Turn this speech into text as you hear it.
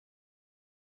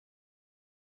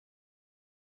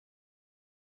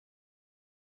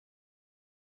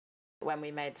When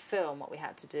we made the film, what we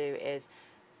had to do is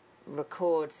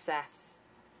record Seth's,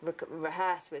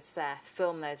 rehearse with Seth,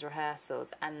 film those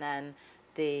rehearsals, and then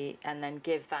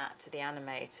give that to the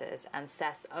animators, and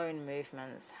Seth's own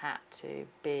movements had to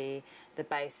be the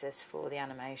basis for the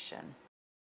animation.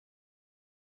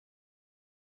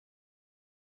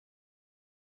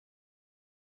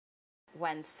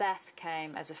 When Seth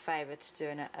came as a favour to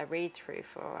doing a read-through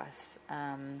for us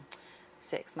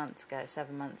 6 months ago,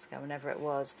 7 months ago, whenever it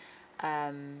was,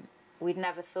 we'd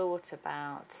never thought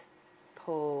about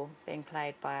Paul being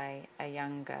played by a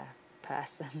younger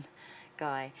person,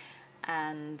 guy,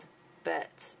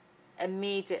 but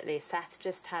immediately Seth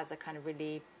just has a kind of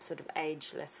really sort of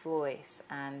ageless voice,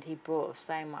 and he brought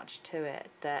so much to it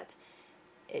that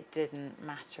it didn't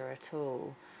matter at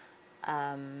all.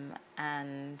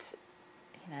 And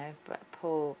you know, but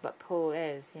Paul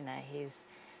is, you know,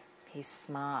 he's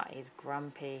smart, he's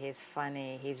grumpy, he's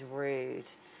funny, he's rude,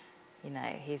 you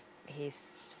know,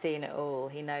 he's seen it all,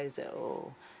 he knows it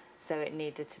all. So it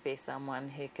needed to be someone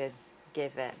who could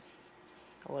give it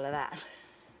all of that.